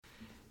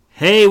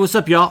Hey, what's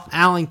up, y'all?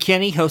 Alan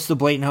Kenny, host of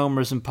Blatant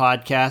Homers and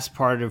Podcast,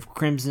 part of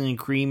Crimson and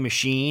Cream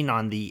Machine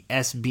on the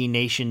SB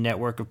Nation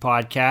network of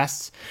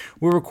podcasts.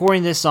 We're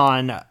recording this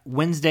on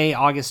Wednesday,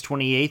 August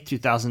 28th,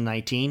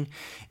 2019.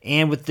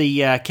 And with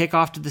the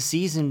kickoff to the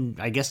season,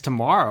 I guess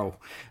tomorrow,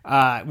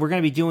 we're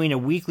going to be doing a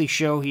weekly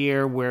show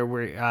here where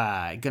we're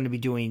going to be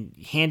doing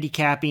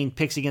handicapping,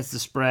 picks against the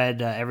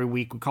spread every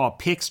week. We call it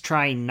Picks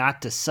Trying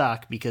Not to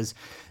Suck because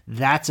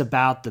that's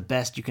about the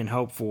best you can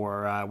hope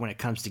for when it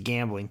comes to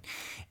gambling.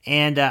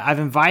 And I've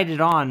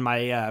invited on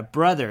my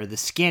brother, the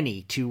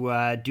Skinny,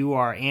 to do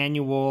our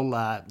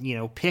annual,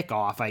 pick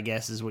off, I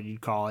guess is what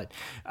you'd call it.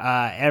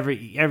 Every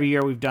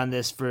year we've done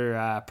this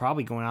for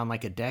probably going on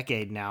like a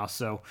decade now.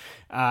 So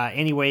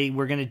anyway,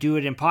 we're going to do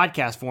it in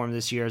podcast form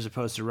this year as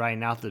opposed to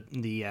writing out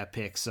the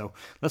picks. So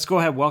let's go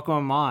ahead and welcome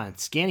him on.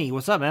 Skinny,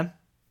 what's up, man?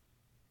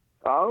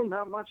 Oh,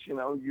 not much.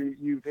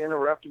 You've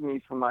interrupted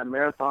me from my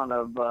marathon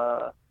of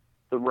The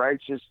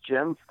Righteous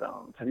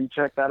Gemstones. Have you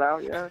checked that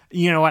out yet?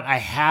 You know what? I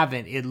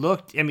haven't. It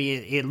looked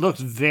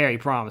very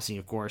promising,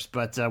 of course.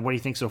 But what do you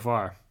think so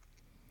far?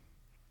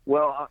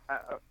 Well,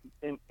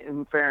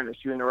 in fairness,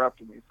 you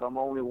interrupted me, so I'm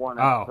only one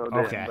episode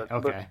okay, in.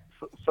 Okay.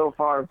 But so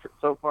far,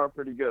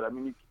 pretty good. I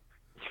mean,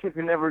 you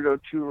can never go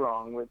too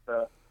wrong with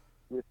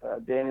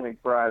Danny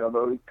McBride.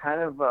 Although he's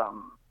kind of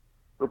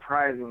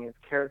reprising his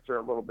character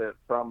a little bit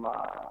from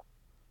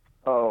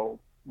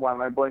why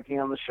am I blanking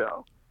on the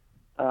show?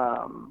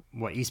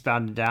 What,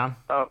 Eastbound and Down?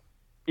 Oh,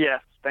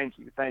 yes, thank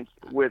you.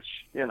 Which,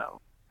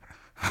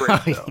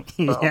 great show.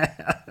 Yeah.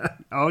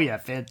 Oh, yeah,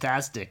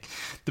 fantastic.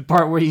 The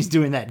part where he's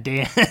doing that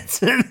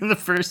dance in the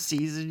first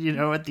season,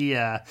 at the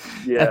at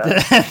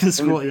the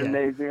school. In the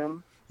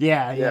gymnasium.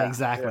 Yeah,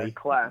 exactly. Yeah,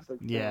 classic.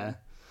 Yeah.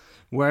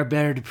 Where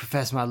better to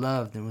profess my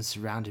love than when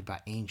surrounded by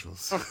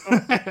angels.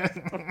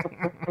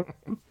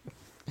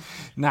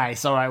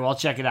 Nice. All right. Well, I'll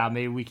check it out.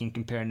 Maybe we can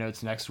compare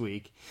notes next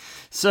week.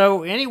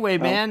 So anyway,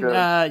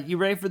 man, you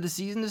ready for the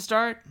season to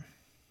start?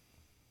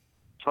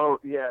 Oh,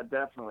 yeah,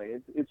 definitely.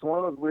 It's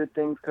one of those weird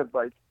things because,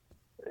 I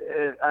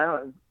don't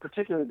know,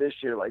 particularly this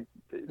year,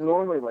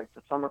 normally,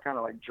 the summer kind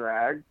of,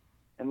 drags.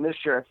 And this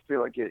year I feel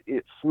like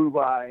it flew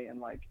by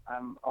and,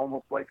 I'm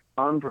almost,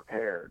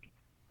 unprepared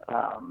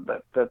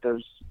that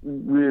there's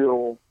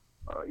real,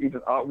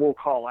 we'll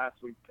call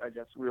last week, I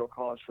guess, real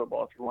college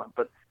football if you want.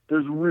 But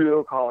there's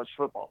real college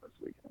football this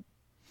weekend.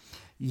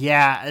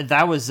 Yeah,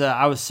 that was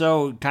I was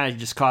so kind of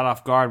just caught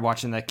off guard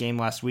watching that game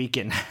last week,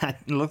 and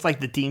it looked like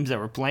the teams that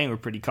were playing were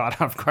pretty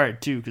caught off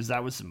guard too, because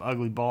that was some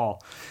ugly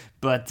ball.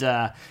 But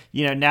now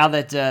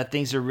that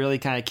things are really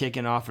kind of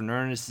kicking off in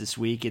earnest this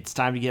week, it's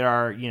time to get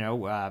our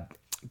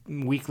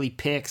weekly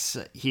picks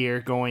here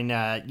going.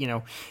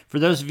 For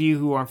those of you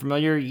who aren't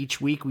familiar,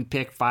 each week we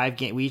pick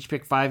we each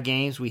pick 5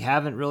 games. We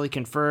haven't really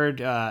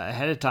conferred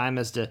ahead of time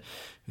as to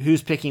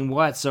who's picking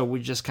what, so we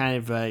just kind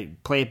of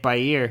play it by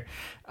ear.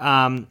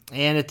 And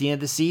at the end of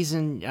the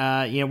season,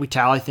 we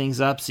tally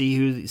things up, see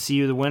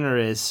who the winner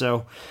is.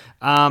 So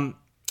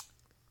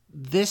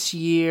this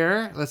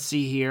year, let's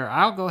see here.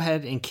 I'll go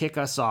ahead and kick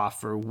us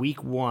off for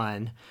week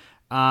 1.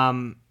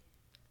 By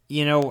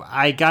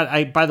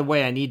the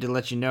way, I need to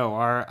let you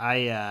know,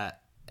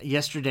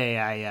 yesterday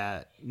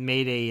I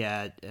made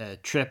a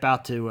trip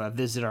out to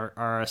visit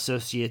our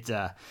associate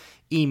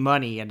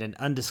E-Money at an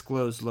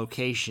undisclosed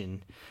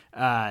location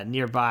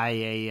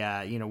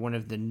nearby one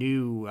of the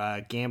new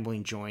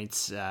gambling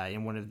joints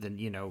in one of the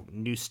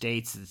new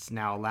states that's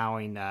now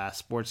allowing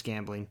sports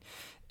gambling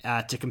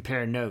to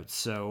compare notes.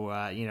 So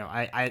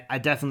I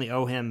definitely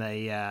owe him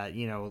a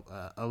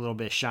little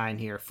bit of shine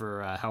here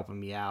for helping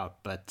me out.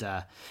 But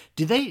are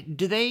they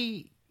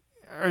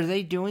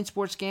doing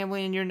sports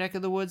gambling in your neck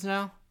of the woods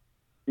now?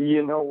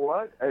 You know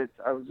what? I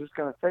was just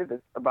going to say this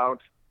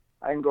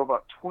I can go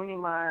about 20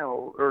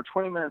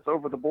 minutes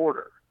over the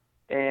border,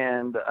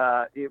 and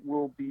it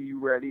will be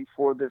ready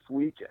for this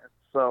weekend.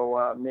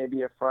 So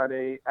maybe a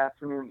Friday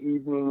afternoon,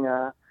 evening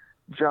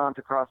jaunt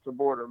across the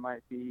border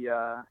might be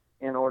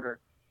in order.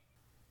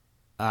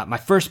 My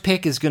first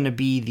pick is going to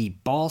be the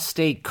Ball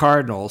State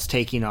Cardinals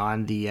taking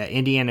on the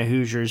Indiana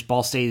Hoosiers.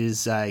 Ball State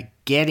is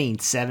getting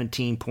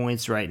 17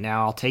 points right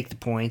now. I'll take the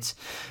points.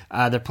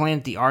 They're playing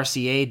at the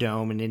RCA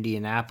Dome in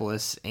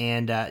Indianapolis.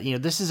 And,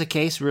 this is a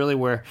case really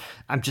where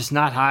I'm just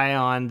not high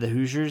on the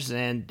Hoosiers.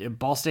 And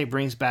Ball State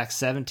brings back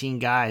 17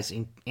 guys.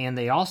 And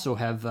they also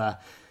have,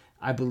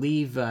 I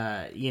believe,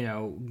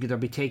 they'll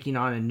be taking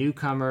on a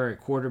newcomer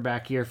at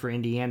quarterback here for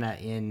Indiana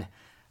in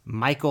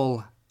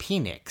Michael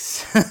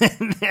Penix,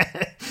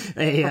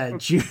 a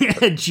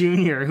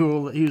junior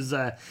who's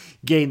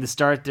getting the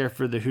start there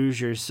for the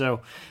Hoosiers.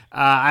 So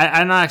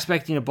I'm not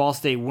expecting a Ball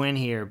State win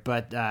here,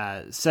 but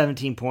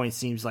 17 points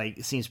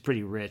seems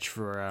pretty rich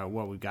for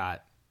what we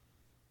got.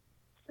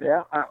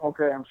 Yeah,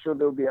 okay. I'm sure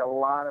there'll be a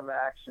lot of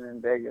action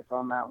in Vegas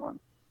on that one.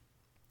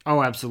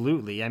 Oh,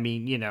 absolutely. I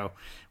mean, the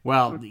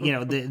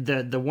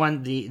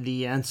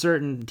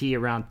uncertainty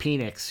around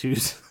Penix,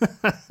 who's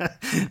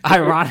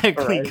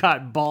ironically Right.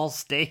 got Ball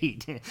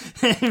State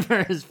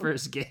for his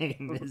first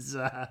game,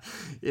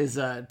 is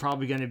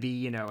probably going to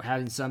be,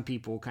 having some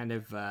people kind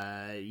of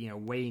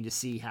waiting to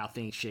see how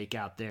things shake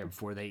out there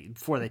before they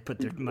put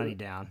their money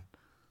down.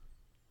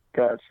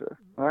 Gotcha.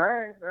 All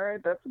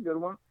right, that's a good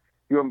one.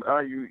 You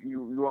want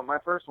you want my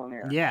first one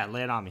here? Yeah,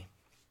 lay it on me.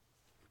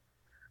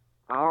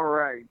 All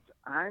right.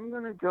 I'm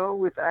going to go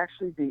with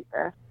actually the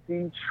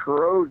SC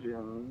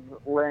Trojans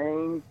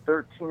laying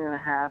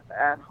 13.5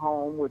 at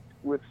home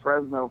with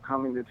Fresno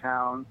coming to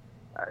town.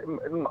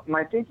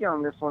 My thinking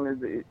on this one is,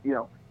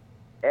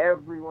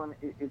 everyone,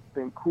 it's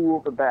been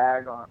cool to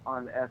bag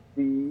on SC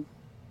in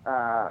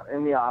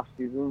the off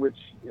season, which,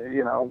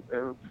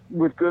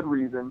 with good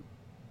reason.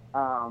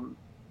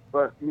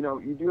 But,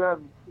 you do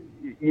have,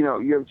 you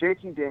have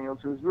JT Daniels,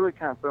 who's really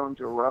kind of thrown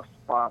into a rough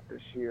spot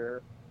this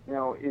year.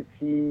 Is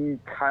he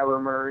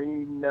Kyler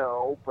Murray?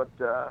 No, but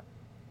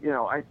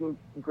I think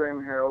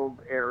Graham Harrell's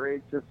air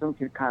raid system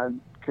could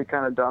kind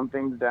of dumb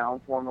things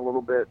down for him a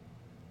little bit.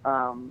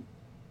 And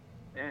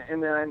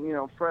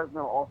then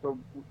Fresno also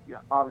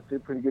obviously a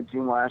pretty good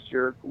team last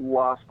year,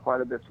 lost quite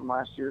a bit from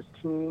last year's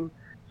team.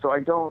 So I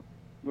don't,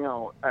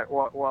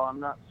 while I'm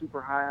not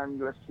super high on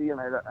USC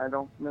and I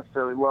don't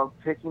necessarily love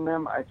picking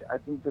them, I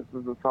think this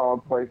is a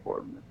solid play for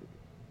them this week.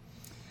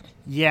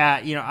 Yeah,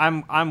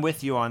 I'm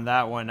with you on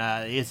that one.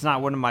 It's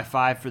not one of my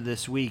 5 for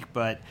this week,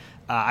 but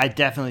I'd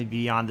definitely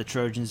be on the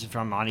Trojans if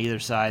I'm on either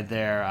side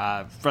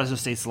there. Fresno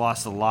State's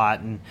lost a lot,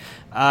 and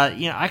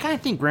I kind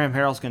of think Graham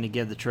Harrell's going to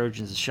give the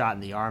Trojans a shot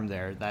in the arm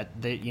there.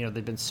 That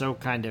they've been so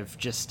kind of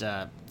just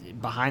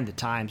behind the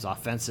times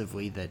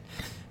offensively that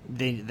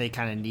they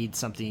kind of need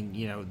something.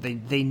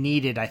 They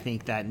needed, I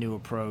think, that new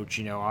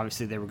approach.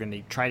 Obviously they were going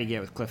to try to get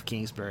with Cliff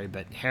Kingsbury,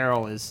 but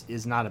Harrell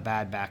is not a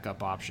bad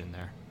backup option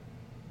there.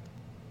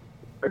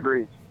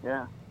 Agreed.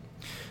 Yeah.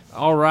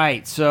 All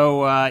right.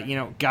 So,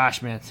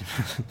 gosh, man,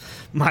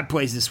 my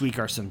plays this week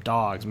are some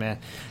dogs, man.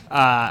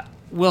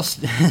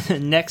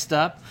 Next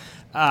up,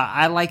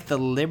 I like the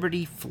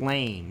Liberty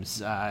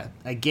Flames.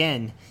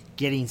 Again,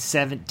 getting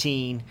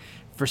 17.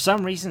 For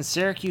some reason,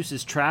 Syracuse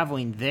is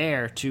traveling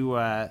there to,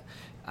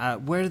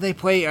 where do they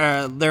play?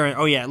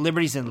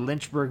 Liberty's in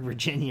Lynchburg,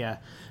 Virginia.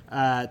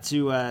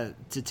 To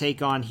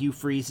take on Hugh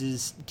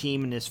Freeze's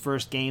team in his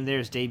first game there,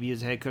 his debut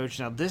as head coach.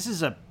 Now, this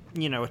is a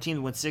team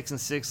that went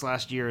 6-6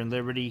 last year in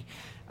Liberty,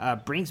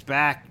 brings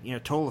back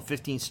total of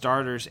 15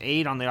 starters,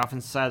 8 on the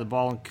offensive side of the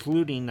ball,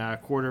 including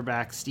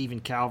quarterback Stephen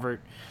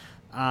Calvert.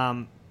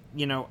 And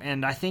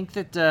I think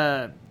that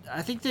the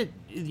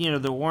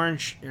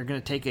Orange are going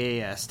to take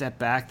a step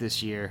back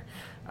this year.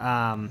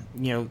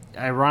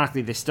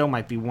 Ironically, they still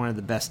might be one of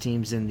the best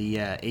teams in the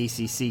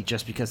ACC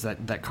just because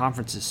that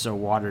conference is so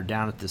watered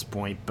down at this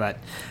point. But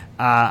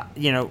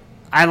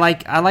I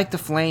like the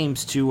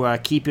Flames to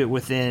keep it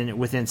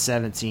within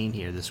 17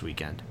 here this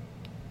weekend.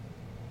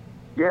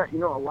 Yeah, a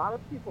lot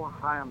of people are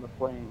high on the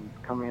Flames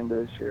coming into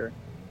this year.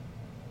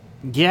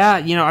 Yeah,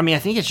 I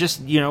think it's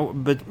just,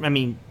 but I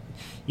mean,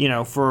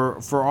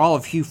 for all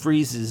of Hugh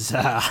Freeze's,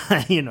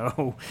 kind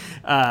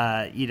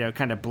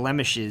of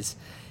blemishes,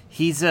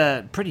 he's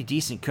a pretty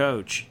decent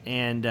coach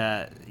and,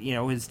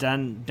 has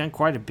done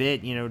quite a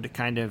bit, to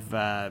kind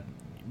of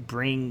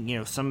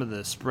bring some of the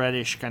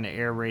spreadish kind of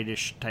air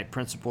raidish type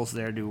principles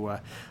there to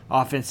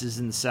offenses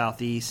in the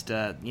Southeast.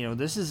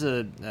 This is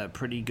a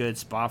pretty good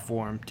spot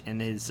for him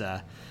and his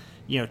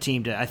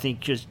team to, I think,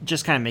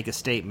 just kind of make a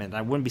statement.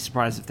 I wouldn't be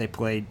surprised if they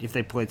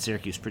played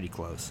Syracuse pretty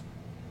close.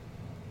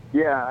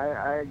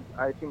 Yeah,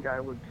 I think I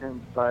would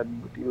tend to side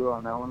with you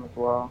on that one as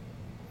well.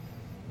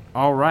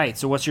 All right,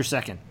 so what's your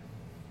second?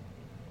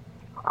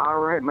 All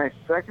right, my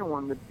second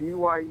one, the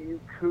BYU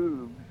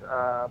Cougs,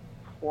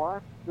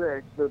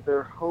 +6 that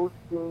they're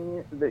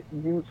hosting the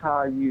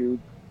Utah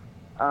Utes.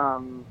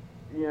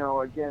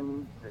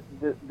 Again,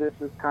 this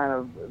is kind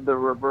of the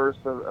reverse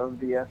of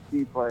the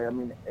SC play. I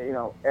mean,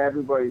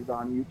 everybody's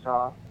on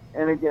Utah,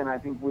 and again, I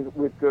think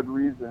with good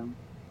reason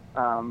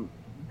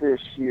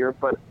this year.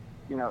 But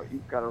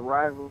you've got a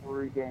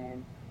rivalry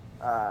game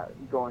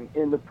going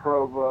into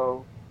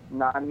Provo,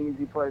 not an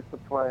easy place to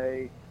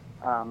play.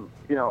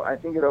 I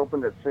think it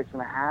opened at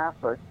 6.5,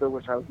 so I still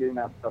wish I was getting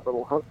that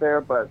little hook there,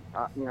 but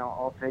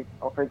I'll take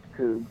the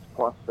Cougs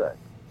 +6.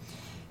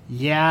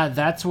 Yeah,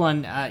 that's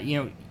one.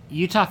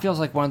 Utah feels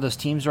like one of those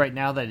teams right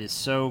now that is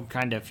so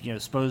kind of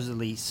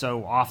supposedly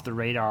so off the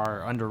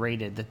radar,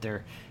 underrated, that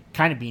they're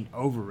kind of being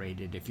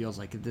overrated. It feels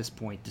like at this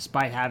point,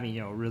 despite having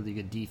a really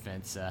good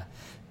defense.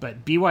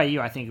 But BYU,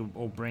 I think,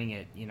 will bring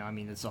it.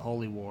 It's a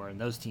holy war, and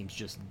those teams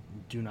just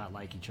do not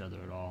like each other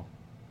at all.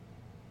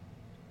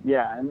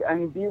 Yeah, and I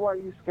mean,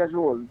 BYU's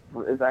schedule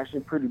is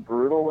actually pretty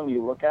brutal when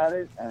you look at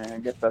it, and I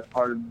guess that's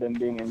part of them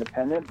being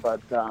independent,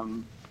 but,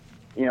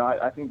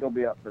 I think they'll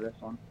be up for this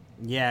one.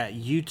 Yeah,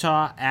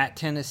 Utah at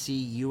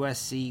Tennessee,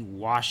 USC,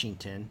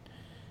 Washington.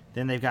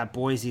 Then they've got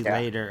Boise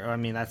later.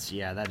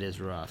 That is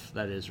rough.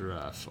 That is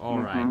rough. All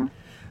right.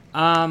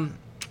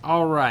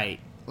 All right.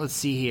 let's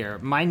see here.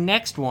 My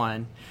next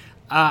one,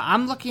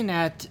 I'm looking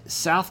at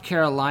South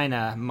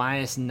Carolina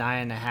minus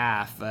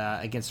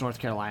 9.5 against North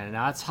Carolina.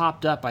 Now it's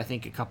hopped up, I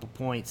think, a couple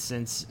points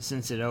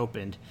since it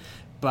opened,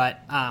 but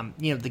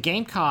the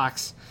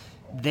Gamecocks,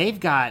 they've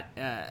got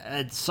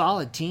a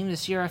solid team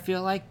this year, I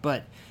feel like,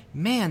 but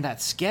man,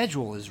 that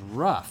schedule is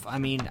rough. I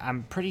mean,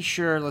 I'm pretty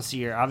sure. Let's see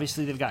here.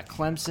 Obviously, they've got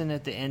Clemson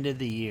at the end of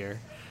the year.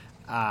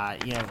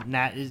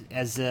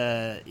 As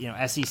a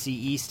SEC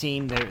East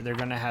team, they're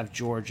going to have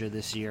Georgia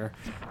this year.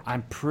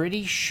 I'm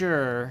pretty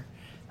sure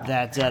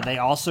that they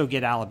also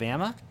get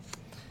Alabama.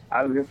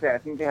 I was gonna say I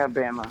think they have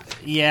Bama.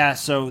 Yeah,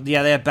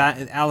 they have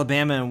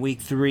Alabama in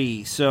week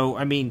 3. So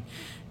I mean,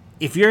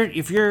 if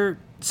you're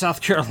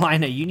South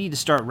Carolina, you need to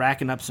start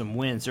racking up some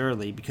wins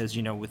early because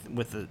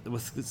with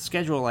a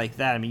schedule like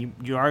that, I mean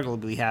you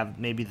arguably have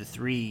maybe the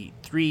three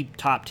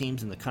top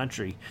teams in the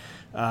country,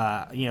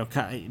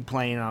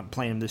 playing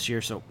them this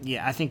year. So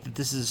yeah, I think that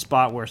this is a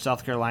spot where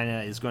South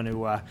Carolina is going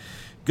to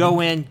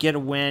go in, get a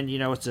win.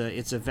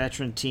 It's a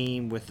veteran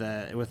team with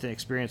an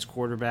experienced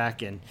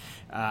quarterback, and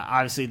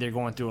obviously they're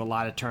going through a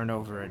lot of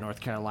turnover at North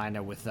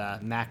Carolina with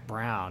Mac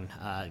Brown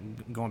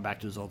going back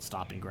to his old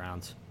stomping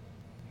grounds.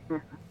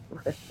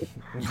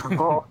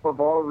 of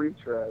all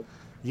retreads.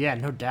 Yeah,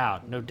 no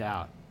doubt.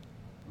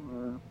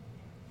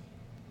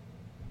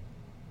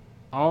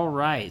 All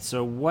right,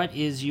 so what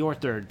is your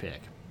third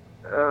pick?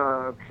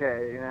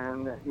 Okay,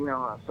 and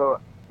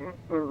so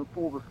in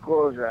full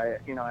disclosure,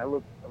 I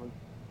was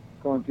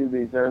going through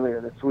these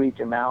earlier this week,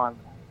 and now I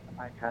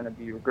might kind of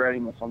be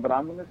regretting this one, but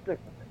I'm going to stick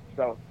with it.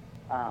 So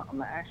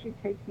I'm actually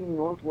taking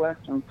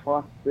Northwestern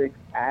 +6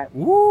 at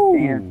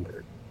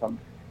Stanford. So I'm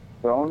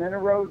throwing in a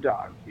road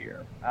dog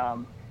here.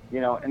 And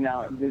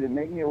now, did it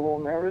make me a little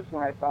nervous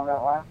when I found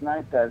out last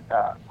night that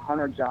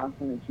Hunter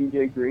Johnson and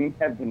T.J. Green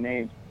have been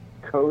named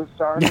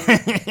co-starters?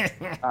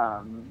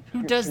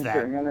 Who does that?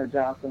 Hunter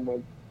Johnson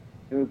was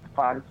the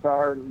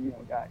 5-star,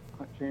 guy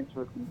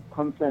transferred from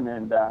Clemson,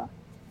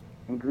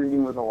 and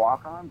Green was a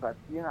walk-on. But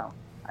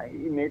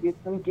maybe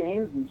it's some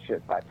games and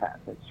shit by Pat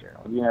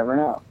Fitzgerald. You never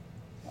know.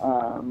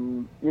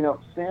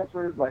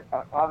 Stanford,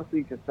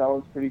 obviously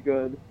Casella's pretty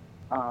good.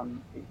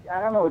 I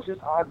don't know. It's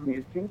just odd to me.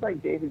 It seems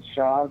like David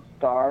Shaw's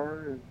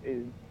star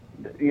is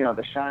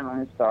the shine on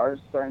his star is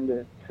starting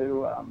to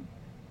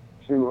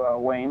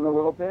wane a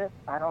little bit.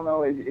 I don't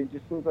know. It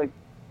just seems like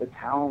the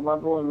talent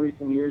level in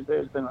recent years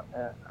there's been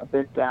a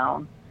bit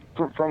down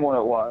from what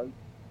it was.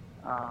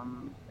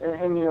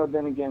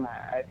 Then again,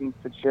 I think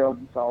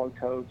Fitzgerald's a solid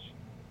coach.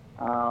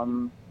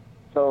 And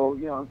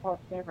plus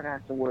Stanford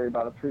has to worry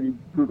about a pretty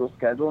brutal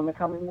schedule in the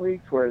coming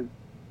weeks, whereas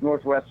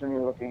Northwestern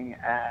you're looking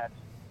at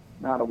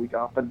not a week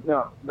off, but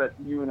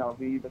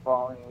UNLV the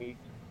following week.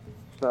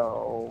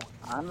 So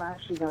I'm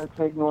actually going to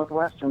take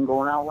Northwestern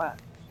going out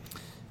west.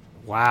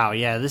 Wow,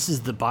 yeah, this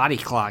is the body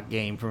clock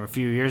game from a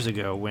few years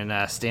ago when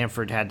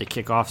Stanford had to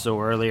kick off so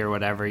early or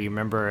whatever, you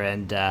remember,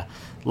 and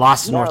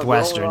lost to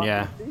Northwestern,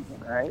 yeah.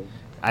 Season, right?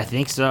 I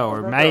think so,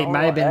 or might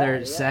have been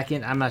their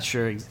second. I'm not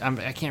sure. I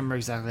can't remember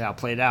exactly how it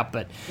played out,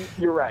 but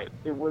you're right.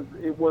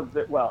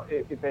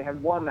 If they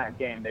had won that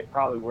game, they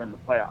probably were in the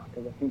playoffs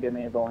because I think they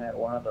may have only had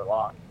one other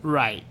loss.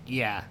 Right.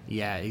 Yeah.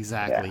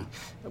 Exactly.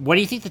 Yeah. What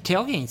do you think the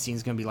tailgating scene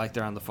is going to be like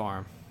there on the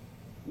farm?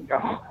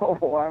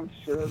 Oh, I'm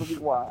sure it'll be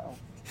wild.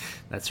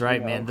 That's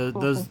right, man.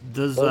 Those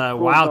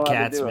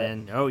Wildcats,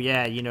 man. Oh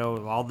yeah,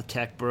 all the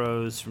tech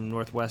bros from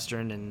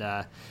Northwestern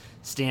and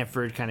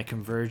Stanford kind of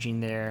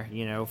converging there.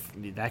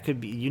 That could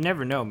be. You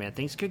never know, man.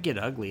 Things could get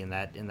ugly in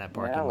that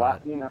parking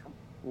lot.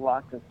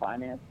 Lots of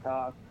finance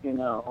talk.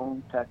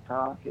 Tech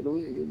talk.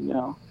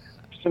 It'll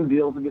some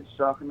deals will get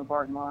struck in the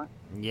parking lot.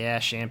 Yeah,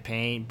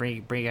 champagne.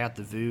 Bring out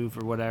the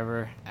Vouv or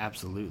whatever.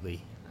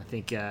 Absolutely. I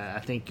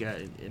think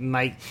it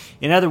might.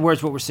 In other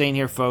words, what we're saying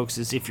here, folks,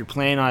 is if you're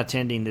planning on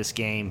attending this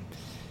game,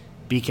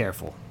 be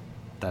careful.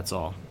 That's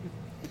all.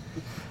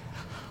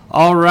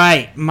 All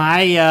right,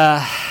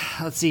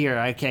 let's see here.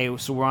 Okay,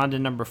 so we're on to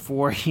number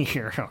 4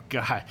 here. Oh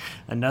God,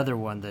 another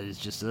one that is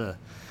just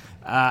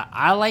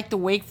I like the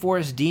Wake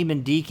Forest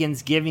Demon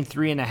Deacons giving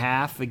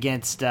 3.5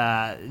 against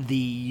the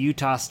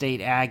Utah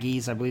State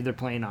Aggies. I believe they're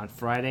playing on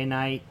Friday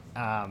night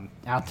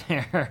out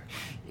there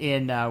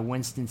in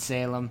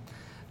Winston-Salem.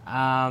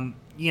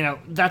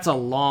 That's a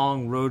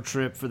long road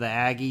trip for the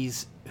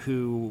Aggies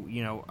who,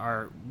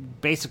 are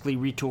basically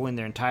retooling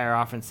their entire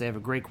offense. They have a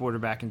great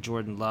quarterback in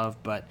Jordan Love,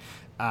 but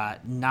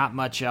not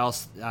much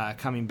else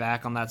coming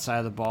back on that side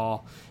of the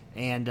ball.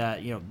 And,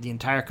 the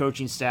entire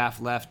coaching staff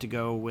left to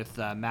go with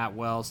Matt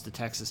Wells to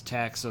Texas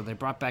Tech. So they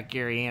brought back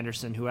Gary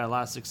Anderson, who had a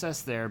lot of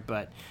success there.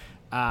 But,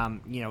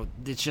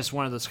 it's just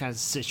one of those kinds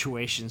of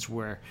situations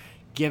where,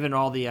 given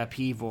all the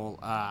upheaval,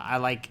 I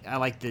like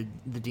the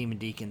Demon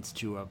Deacons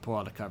to pull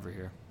out a cover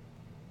here.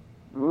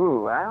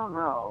 Ooh, I don't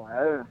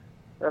know.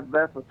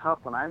 That's a tough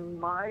one. I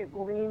might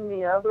lean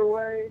the other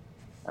way.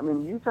 I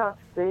mean, Utah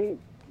State,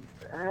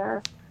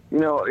 again,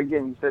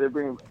 you said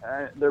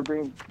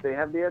they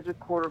have the edge of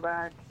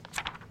quarterback.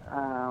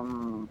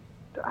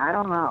 I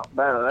don't know.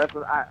 That's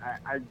what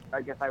I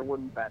guess I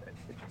wouldn't bet it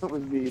if it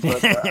was me,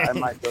 but I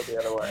might go the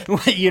other way.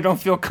 You don't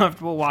feel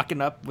comfortable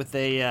walking up with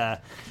a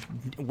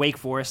Wake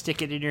Forest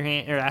ticket in your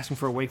hand, or asking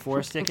for a Wake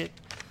Forest ticket?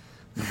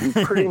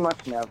 Pretty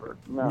much never.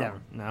 No.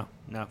 Never.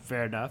 No.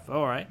 Fair enough.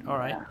 All right.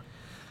 Yeah.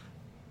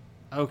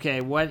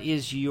 Okay.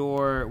 What's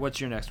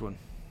your next one?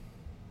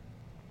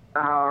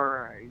 All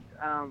right.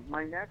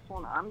 My next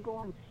one, I'm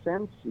going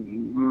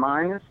Cincy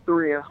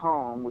 -3 at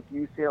home with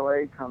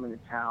UCLA coming to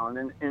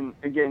town, and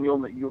again,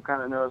 you'll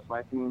kind of notice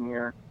my theme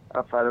here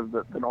outside of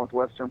the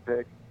Northwestern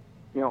pick.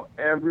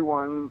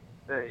 Everyone,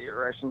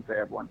 or I shouldn't say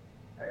everyone.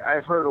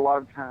 I've heard a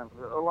lot of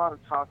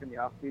talk in the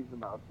offseason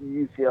about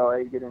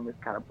UCLA getting this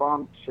kind of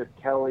bump. Chip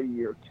Kelly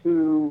year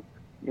 2.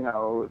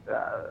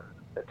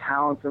 The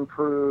talent's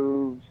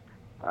improved.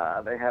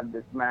 They have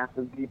this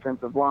massive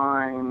defensive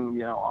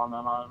line. On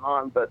and on and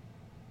on. But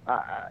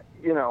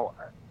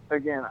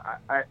again,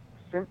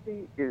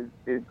 Cincy is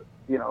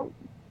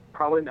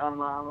probably on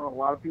a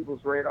lot of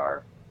people's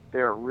radar.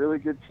 They're a really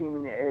good team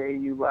in the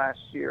AAU last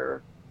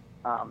year.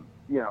 I'm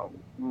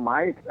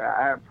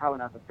probably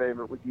not the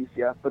favorite with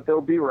UCF, but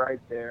they'll be right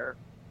there.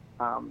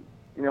 A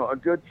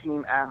good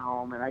team at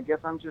home, and I guess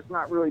I'm just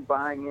not really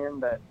buying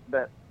in that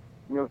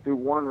through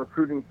one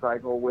recruiting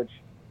cycle, which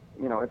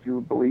if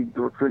you believe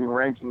the recruiting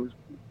rankings,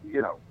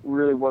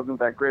 really wasn't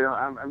that great.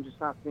 I'm just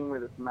not seeing where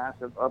this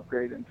massive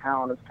upgrade in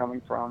talent is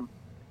coming from.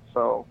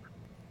 So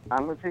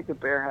I'm going to take the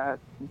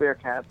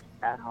Bearcats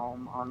at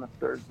home on the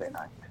Thursday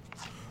night.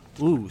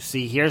 Ooh,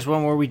 see, here's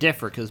one where we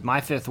differ, because my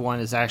fifth one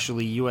is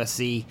actually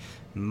USC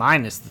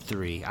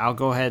 -3. I'll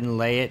go ahead and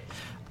lay it.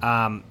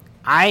 I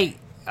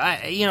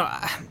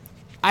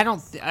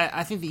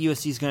think that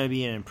USC is going to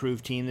be an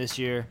improved team this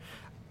year.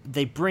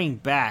 They bring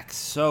back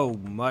so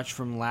much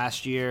from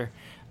last year.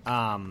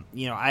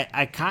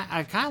 I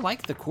kind of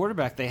like the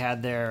quarterback they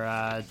had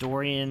there,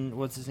 Dorian.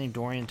 What's his name?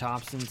 Dorian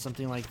Thompson,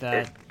 something like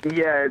that.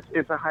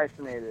 It's a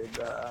hyphenated,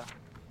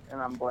 and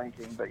I'm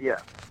blanking, but yeah.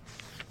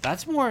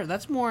 That's more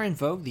in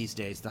vogue these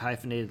days. The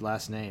hyphenated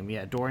last name,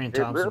 yeah, Dorian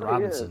Thompson really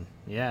Robinson,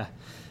 is. yeah.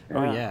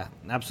 Oh yeah,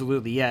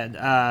 absolutely,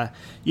 yeah.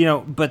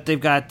 But they've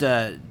got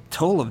a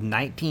total of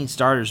 19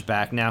 starters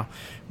back now.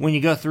 When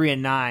you go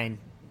 3-9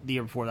 the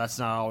year before, that's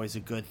not always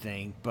a good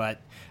thing. But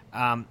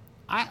I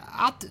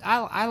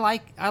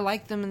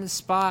like them in this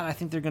spot. I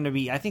think they're going to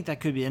be. I think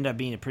that could end up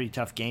being a pretty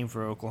tough game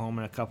for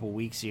Oklahoma in a couple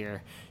weeks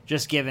here.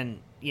 Just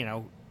given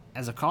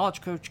as a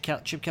college coach,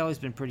 Chip Kelly's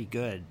been pretty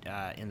good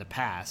in the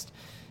past.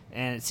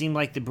 And it seemed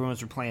like the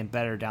Bruins were playing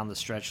better down the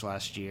stretch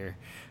last year.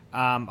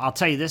 I'll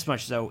tell you this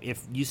much, though.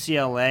 If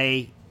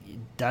UCLA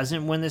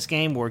doesn't win this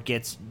game or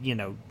gets,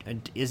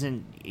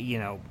 isn't,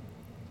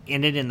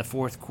 in it in the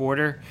fourth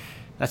quarter,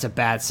 that's a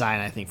bad sign,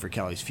 I think, for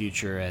Kelly's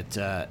future at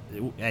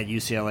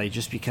UCLA,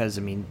 just because,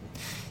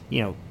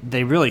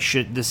 they really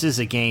should. This is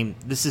a game.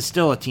 This is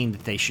still a team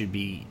that they should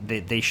be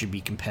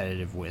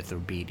competitive with or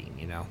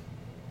beating,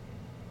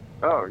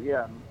 Oh,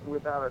 yeah,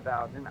 without a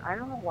doubt. And I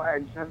don't know why I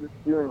just have this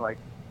feeling like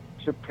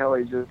Chip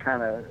Kelly just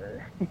kind of,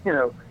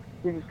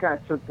 he just kind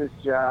of took this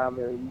job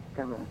and just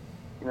kind of,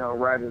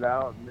 ride it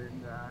out and then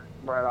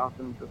ride off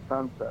into the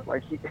sunset.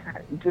 Like he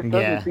just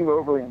doesn't seem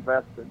overly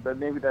invested, but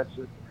maybe that's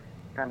just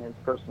kind of his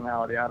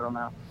personality. I don't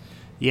know.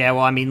 Yeah,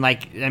 well,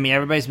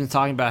 everybody's been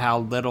talking about how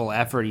little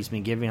effort he's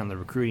been giving on the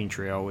recruiting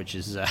trail, which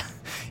is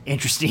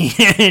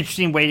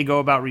interesting way to go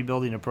about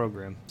rebuilding a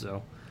program.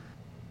 So,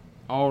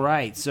 all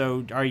right.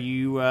 So, are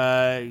you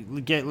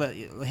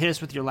hit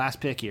us with your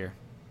last pick here?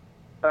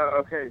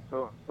 Okay,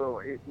 so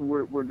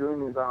we're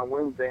doing this on a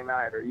Wednesday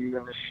night. Are you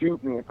going to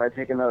shoot me if I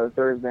take another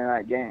Thursday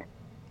night game?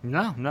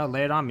 No,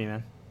 lay it on me,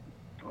 man.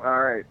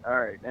 All right,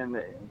 and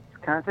it's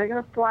kind of taking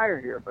a flyer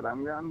here, but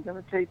I'm going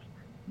to take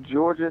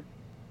Georgia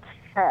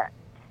Tech.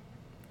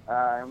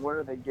 And what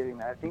are they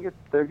getting? I think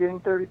they're getting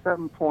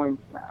 37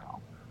 points now.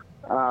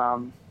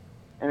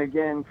 And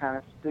again, kind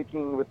of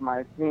sticking with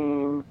my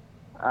theme.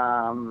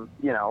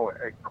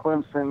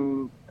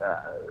 Clemson.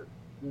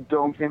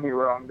 Don't get me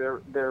wrong,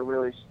 they're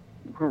really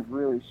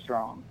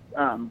strong.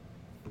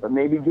 But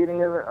maybe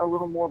getting a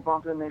little more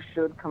bump than they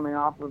should coming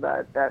off of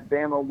that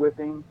Bama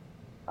whipping.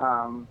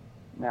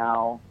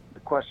 Now the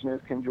question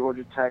is, can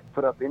Georgia Tech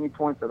put up any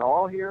points at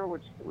all here,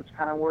 which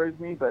kind of worries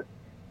me. But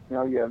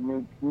you have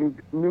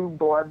new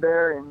blood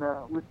there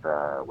with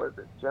what is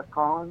it, Jeff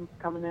Collins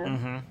coming in.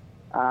 Mm-hmm.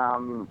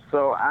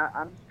 So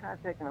I'm just kind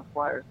of taking a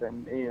flyer,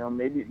 saying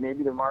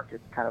maybe the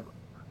market's kind of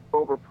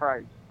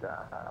overpriced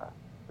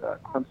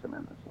Clemson in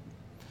this one.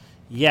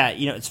 Yeah,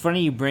 it's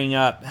funny you bring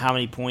up how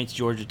many points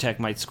Georgia Tech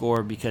might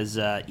score, because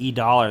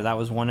Dollar, that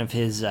was one of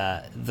his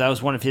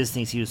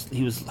things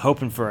he was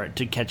hoping for,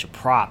 to catch a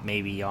prop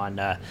maybe on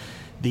the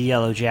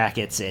Yellow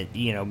Jackets at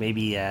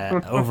maybe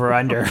over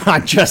under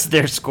on just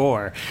their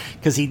score,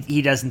 because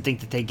he doesn't think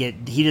that they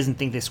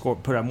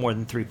put up more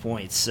than 3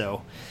 points.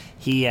 So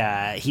he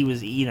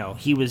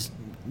was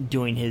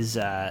doing his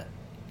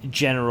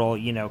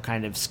general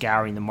kind of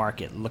scouring the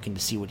market, looking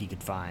to see what he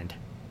could find.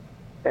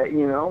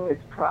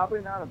 It's probably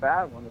not a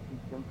bad one if you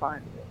can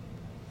find it.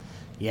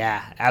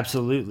 Yeah,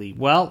 absolutely.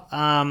 Well,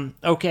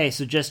 okay,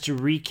 so just to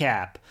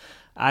recap,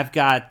 I've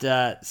got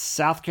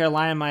South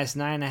Carolina minus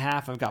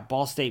 9.5. I've got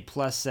Ball State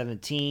plus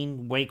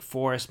 17, Wake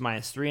Forest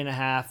minus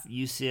 3.5,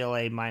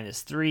 UCLA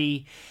minus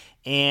 3,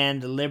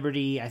 and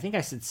Liberty. I think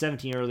I said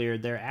 17 earlier.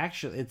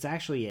 It's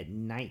actually at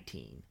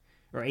 19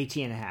 or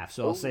 18.5.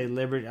 So I'll say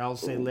Liberty. I'll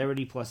say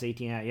Liberty plus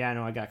 18.5. Yeah, I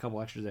know I got a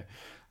couple extras there.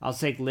 I'll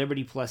take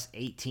Liberty plus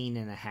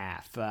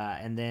 18.5.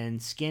 And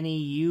then Skinny,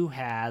 you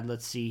had,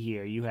 let's see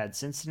here, you had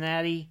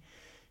Cincinnati,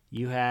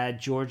 you had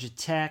Georgia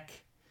Tech,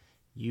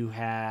 you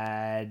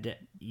had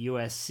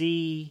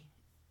USC,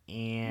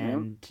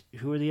 and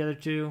who are the other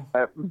two?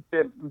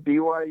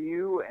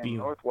 BYU and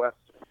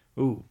Northwestern.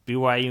 Ooh,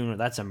 BYU,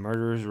 that's a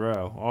murderer's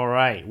row. All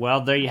right.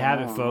 Well, there you have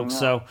it, folks.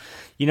 So,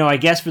 I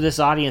guess for this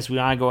audience, we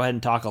want to go ahead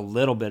and talk a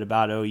little bit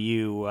about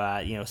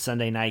OU,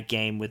 Sunday night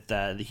game with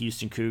the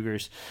Houston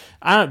Cougars.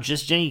 I don't know,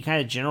 just any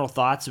kind of general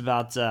thoughts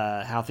about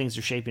how things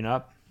are shaping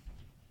up?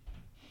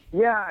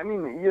 Yeah, I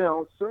mean,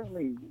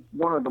 certainly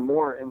one of the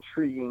more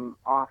intriguing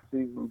off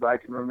seasons I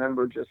can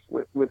remember, just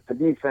with the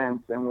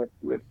defense and with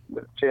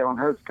Jalen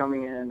Hurts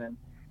coming in. And,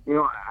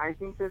 I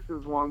think this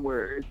is one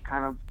where it's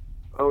kind of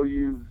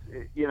OU's,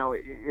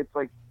 it's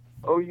like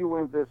OU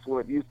wins this,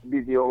 what used to be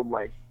the old,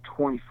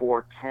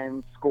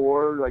 24-10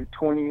 score,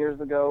 20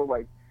 years ago.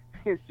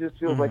 It just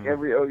feels like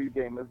every OU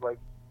game is,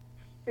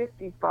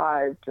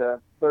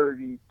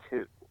 55-32.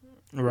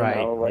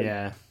 Right,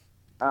 yeah.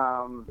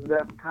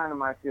 That's kind of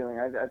my feeling.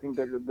 I think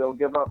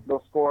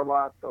they'll score a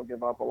lot, they'll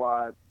give up a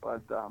lot,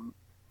 but,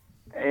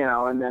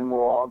 and then we'll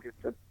all get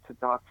to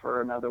talk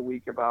for another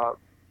week about,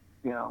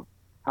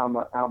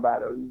 how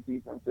bad OU's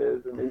defense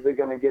is, and is it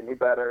going to get any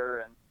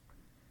better?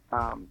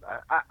 And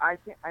I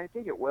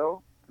think it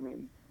will. I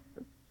mean,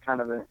 it's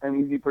kind of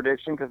an easy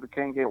prediction because it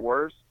can't get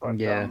worse. But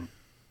yeah.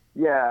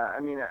 I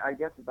mean, I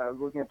guess if I was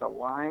looking at the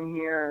line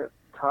here, it's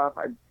tough.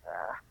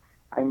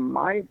 I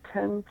might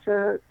tend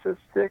to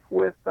stick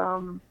with I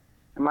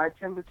might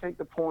tend to take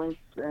the points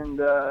in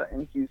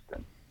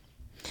Houston.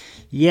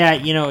 Yeah,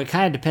 it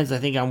kind of depends, I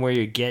think, on where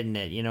you're getting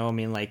it. I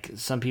mean,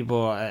 some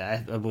people,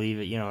 I believe,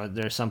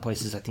 there are some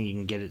places I think you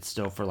can get it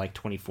still for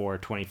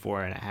 24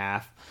 and a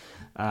half,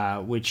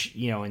 which,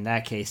 in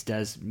that case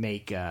does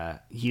make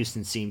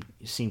Houston seem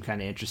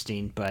kind of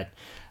interesting. But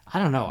I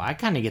don't know. I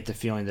kind of get the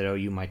feeling that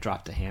OU might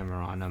drop the hammer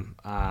on them.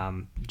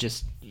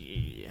 Just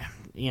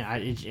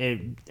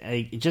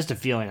a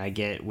feeling I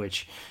get,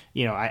 which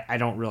I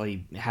don't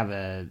really have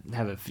a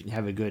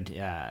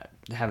good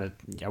I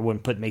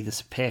wouldn't make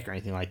this a pick or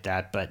anything like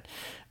that, but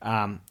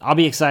I'll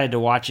be excited to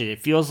watch it. It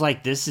feels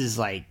like this is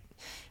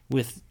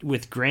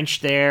with Grinch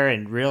there,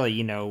 and really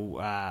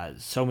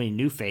so many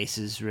new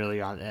faces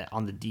really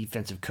on the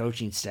defensive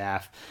coaching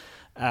staff.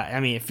 I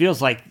mean, it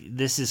feels like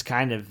this is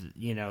kind of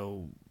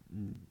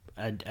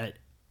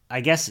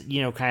I guess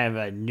kind of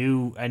a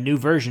new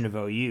version of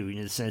OU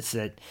in the sense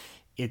that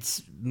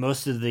it's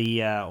most of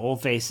the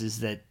old faces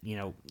that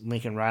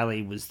Lincoln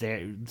Riley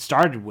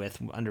started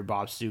with under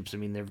Bob Stoops. I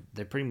mean,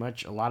 they're pretty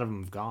much, a lot of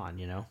them have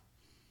gone.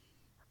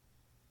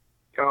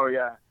 Oh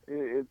yeah,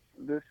 this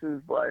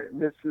is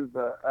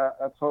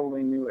a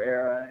totally new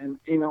era, and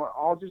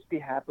I'll just be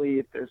happy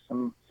if there's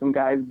some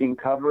guys being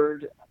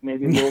covered,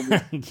 maybe a little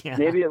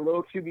maybe a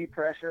little QB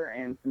pressure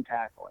and some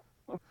tackling.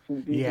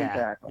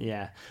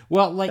 Yeah.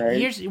 Well, right?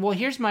 here's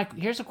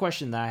a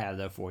question that I have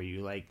though for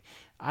you.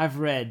 I've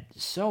read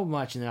so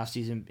much in the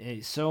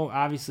offseason. So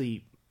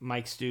obviously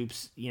Mike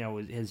Stoops,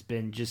 has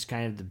been just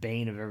kind of the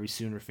bane of every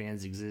Sooner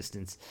fan's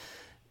existence.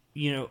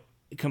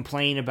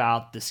 Complain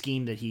about the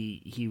scheme that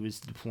he was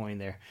deploying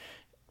there.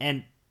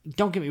 And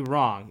don't get me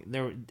wrong,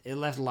 it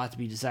left a lot to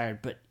be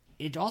desired, but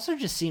it also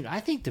just seemed, I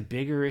think the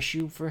bigger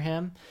issue for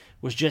him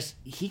was just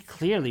he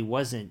clearly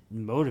wasn't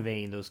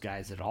motivating those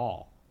guys at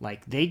all.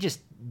 They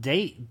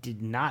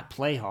did not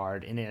play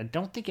hard, and I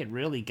don't think it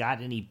really got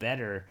any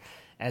better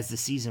as the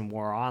season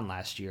wore on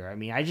last year. I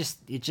mean,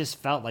 it just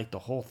felt like the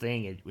whole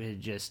thing it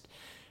just,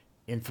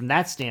 and from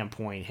that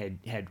standpoint,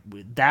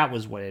 that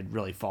was what had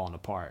really fallen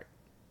apart.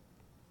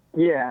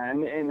 Yeah,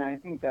 and I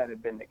think that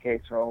had been the case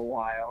for a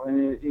while,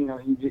 and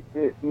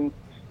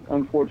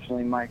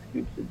unfortunately Mike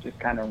Stoops had just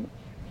kind of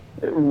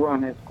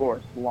run his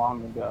course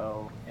long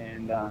ago,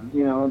 and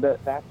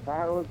that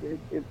style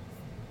it's.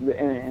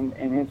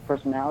 And his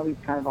personality is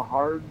kind of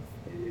hard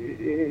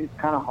on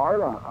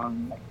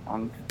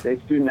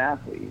today's student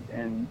athlete,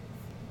 and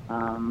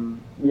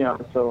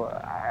so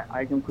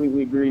I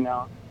completely agree.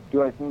 Now,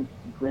 do I think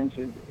Grinch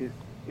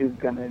is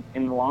gonna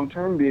in the long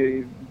term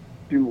do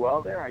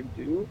well there? I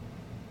do,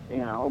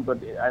 but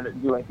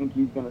do I think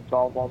he's gonna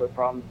solve all their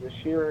problems this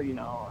year?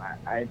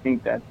 I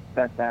think that's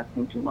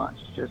asking too much.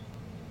 Just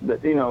the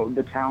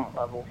talent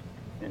level,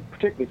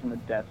 particularly from the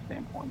depth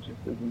standpoint, just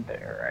isn't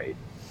there, right?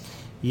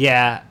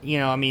 Yeah,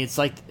 I mean, it's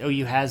like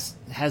OU has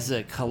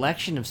a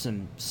collection of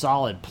some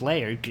solid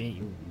players,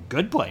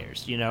 good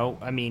players.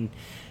 I mean,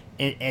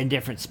 in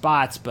different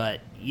spots, but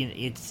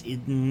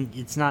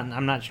it's not.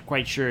 I'm not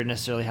quite sure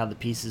necessarily how the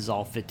pieces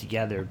all fit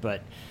together,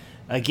 but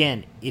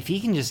again, if he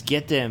can just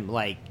get them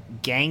like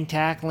gang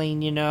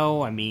tackling,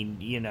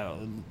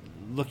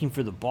 looking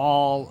for the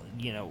ball,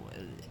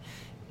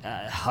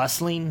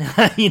 hustling,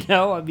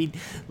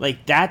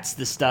 like that's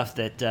the stuff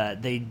that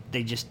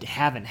they just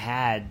haven't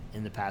had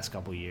in the past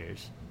couple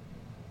years.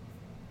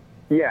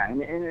 Yeah,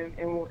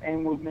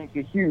 and would make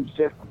a huge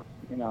difference.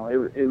 It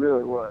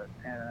really would.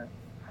 And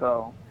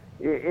so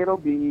it will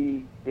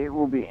be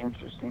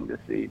interesting to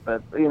see.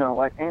 But the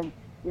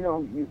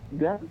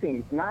other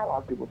thing not a lot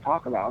of people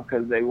talk about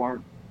because they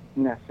weren't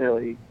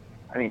necessarily,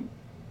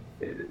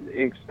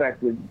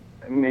 expected.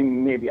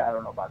 Maybe I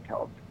don't know about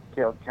Caleb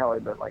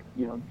Kelly, but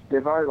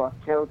they've already lost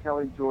Caleb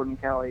Kelly, Jordan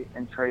Kelly,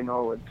 and Trey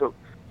Norwood. So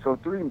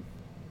three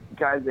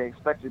guys they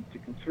expected to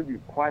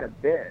contribute quite a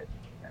bit,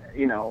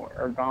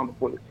 are gone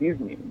before the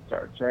season even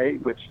starts, right?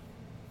 Which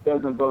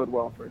doesn't bode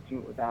well for a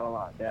team without a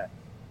lot of depth.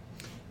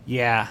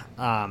 Yeah.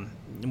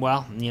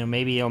 Well,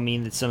 maybe it'll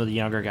mean that some of the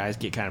younger guys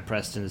get kind of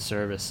pressed into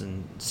service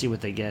and see what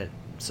they get.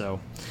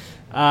 So,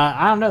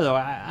 I don't know though.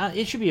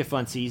 It should be a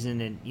fun season,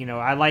 and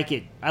I like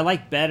it. I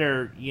like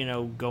better,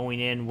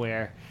 going in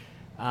where.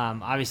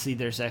 Obviously,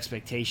 there's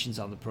expectations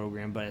on the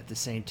program, but at the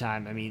same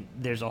time,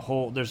 there's a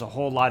whole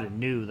lot of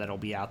new that'll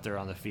be out there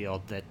on the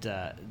field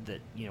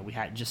that we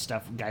had just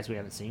guys we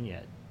haven't seen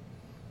yet.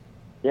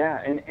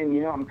 Yeah, and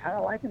I'm kind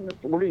of liking this.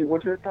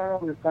 What's your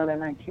thought on the Sunday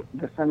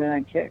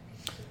night kick?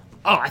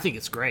 Oh, I think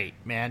it's great,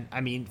 man.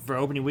 For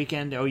opening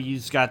weekend,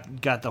 OU's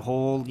got the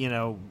whole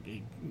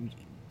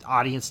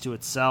audience to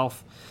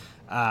itself.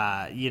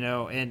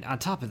 And on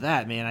top of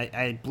that, man,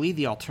 I believe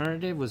the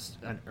alternative was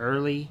an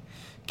early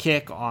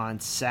kick on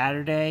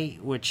Saturday,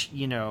 which,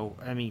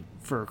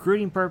 for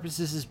recruiting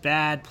purposes is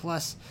bad.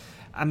 Plus,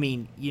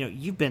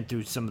 you've been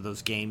through some of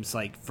those games,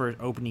 like for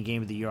opening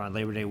game of the year on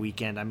Labor Day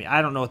weekend.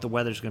 I don't know what the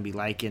weather's going to be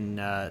like in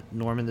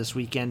Norman this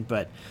weekend,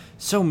 but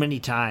so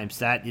many times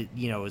that, is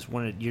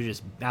you're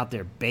just out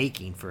there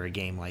baking for a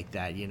game like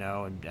that, and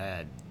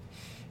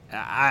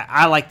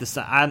I like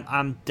the.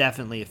 I'm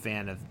definitely a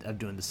fan of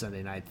doing the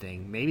Sunday night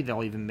thing. Maybe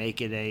they'll even make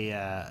it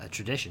a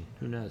tradition.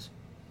 Who knows?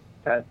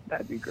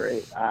 That'd be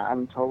great.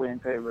 I'm totally in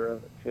favor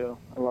of it too.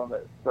 I love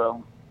it.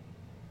 So.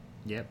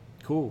 Yep.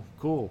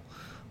 Cool.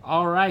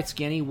 All right,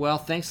 Skinny. Well,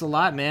 thanks a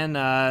lot,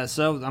 man.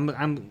 So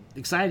I'm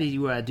excited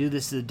you do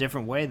this a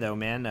different way, though,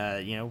 man.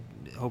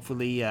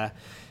 Hopefully,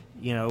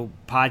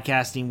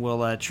 podcasting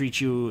will treat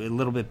you a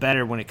little bit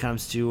better when it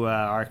comes to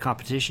our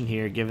competition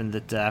here. Given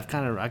that I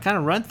kind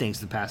of run things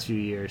the past few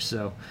years,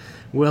 so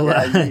we'll.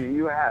 Yeah,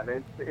 you have.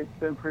 It's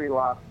been pretty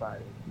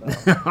lopsided.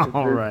 So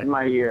all right. It's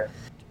my year.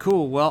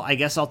 Cool. Well, I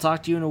guess I'll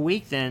talk to you in a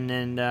week then,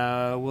 and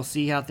we'll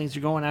see how things are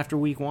going after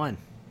week 1.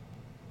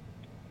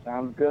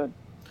 Sounds good.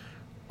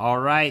 All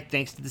right.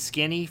 Thanks to the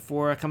Skinny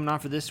for coming on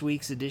for this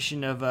week's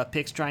edition of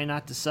Picks Try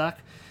Not to Suck,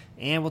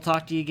 and we'll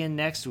talk to you again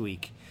next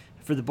week.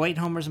 For the Blatant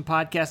Homers and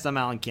Podcast, I'm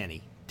Alan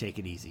Kenny. Take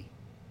it easy.